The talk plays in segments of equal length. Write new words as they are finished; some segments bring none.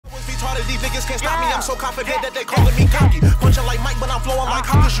about it, these niggas can't stop me. I'm so confident that they calling me cocky. Punching like Mike, but I'm flowing like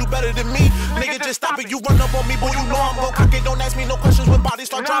how cause you better than me. Nigga, just stop it. You run up on me, boy, you know I'm gon' cock it. Don't ask me no questions when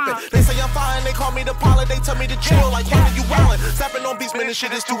bodies start dropping. They say I'm fine, they call me the pilot. They tell me to chill like, why are you wildin'? Snapping on beats, man, this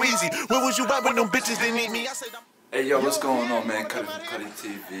shit is too easy. Where was you at when them bitches didn't need me? I said hey, yo, what's going on, man? Cutty from Cutty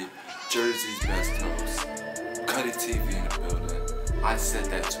TV, Jersey's best host. Cutty TV in the building. I said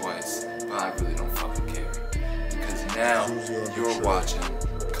that twice, but I really don't fucking care. Because now you're watching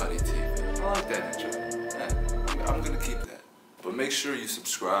Cutty TV. I like that intro. I'm gonna keep that. But make sure you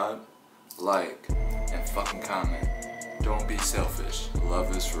subscribe, like, and fucking comment. Don't be selfish.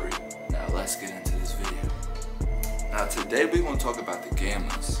 Love is free. Now let's get into this video. Now today we're gonna talk about the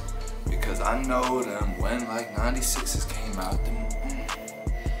gamers. Because I know them when like 96s came out, them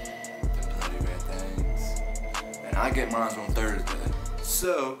bloody red things. And I get mine on Thursday.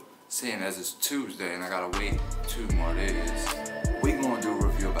 So, seeing as it's Tuesday and I gotta wait 2 more days, we gonna do a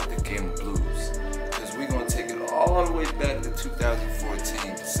review about the Game of Blues. Because we gonna take it all the way back to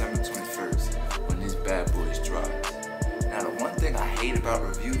 2014, December 21st, when these bad boys dropped. Now the one thing I hate about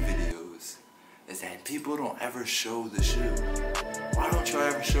review videos is that people don't ever show the shoe. Why don't y'all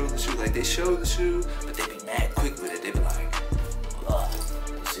ever show the shoe? Like, they show the shoe, but they be mad quick with it. They be like, look,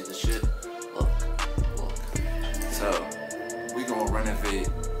 you see the shit? Look. So, we gonna renovate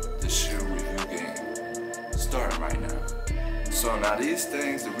the shoe review game, starting right now. So now these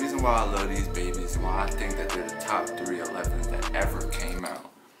things, the reason why I love these babies and why I think that they're the top 3 11s that ever came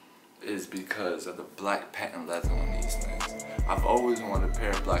out is because of the black patent leather on these things. I've always wanted a pair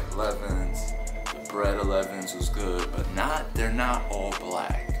of black 11s. Bread 11s was good, but they're not all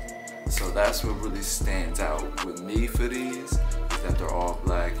black. So that's what really stands out with me for these, is that they're all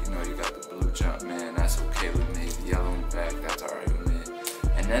black. You know, you got the blue jump, man, that's okay with me. The yellow in the back, that's alright with me.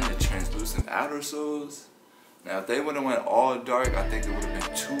 And then the translucent outer soles. Now if they would've went all dark, I think it would've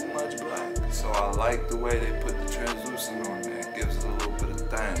been too much black. So I like the way they put the translucent on there. It gives it a little bit of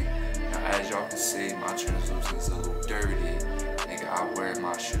thing. Now as y'all can see, my translucent's a little dirty. I wear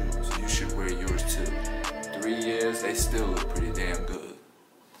my shoes. You should wear yours too. 3 years, they still look pretty damn good.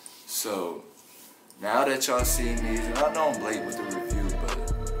 So, now that y'all seen these, and I know I'm late with the review, but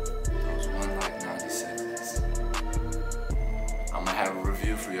those one like 96s. I'ma have a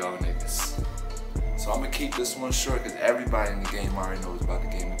review for y'all niggas. So I'ma keep this one short because everybody in the game already knows about the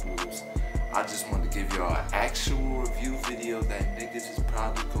Game of Blues. I just wanted to give y'all an actual review video that niggas is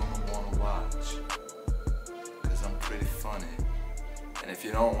probably gonna wanna watch. Cause I'm pretty funny. And if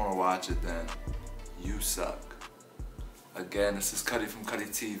you don't want to watch it, then you suck. Again, this is Cutty from Cutty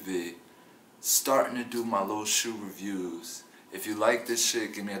TV. Starting to do my little shoe reviews. If you like this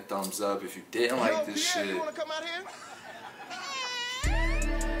shit, give me a thumbs up. If you didn't like this shit, you wanna come out here?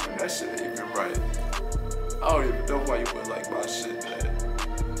 That shit ain't even right. I don't even know why you would like my shit, man.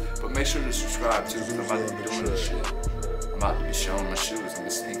 But make sure to subscribe too, because I'm about to be doing this shit. I'm about to be showing my shoes. I'm a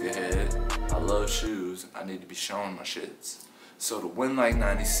sneakerhead. I love shoes. I need to be showing my shits. So the Win Like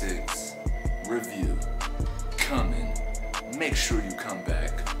 96 review coming. Make sure you come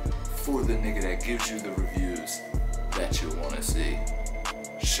back for the nigga that gives you the reviews that you want to see.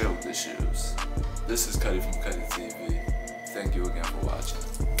 Show the shoes. This is Cutty from Cutty TV. Thank you again for watching.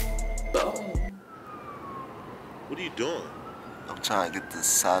 Boom. What are you doing? I'm trying to get the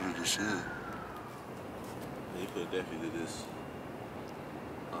side of the shoe. You could definitely do this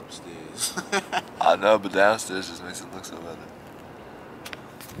upstairs. I know, but downstairs just makes it look so better.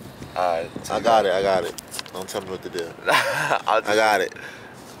 Alright. I got it. Don't tell me what to do. I got it.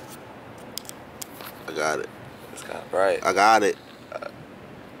 It's kind of bright. I got it.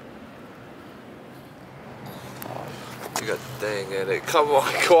 You got the thing in it. Come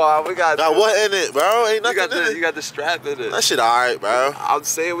on, we got what in it, bro? Ain't nothing in it. You got the strap in it. That shit alright, bro. I'm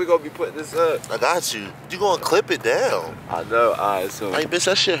saying we're gonna be putting this up. I got you. You gonna clip it down. I know, alright, so. Hey, bitch,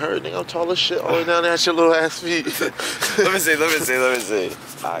 that shit hurt, nigga. I'm tall as shit all the way down there at your little ass feet. Let me see.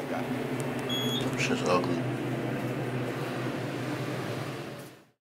 Alright, got it. Shit's ugly.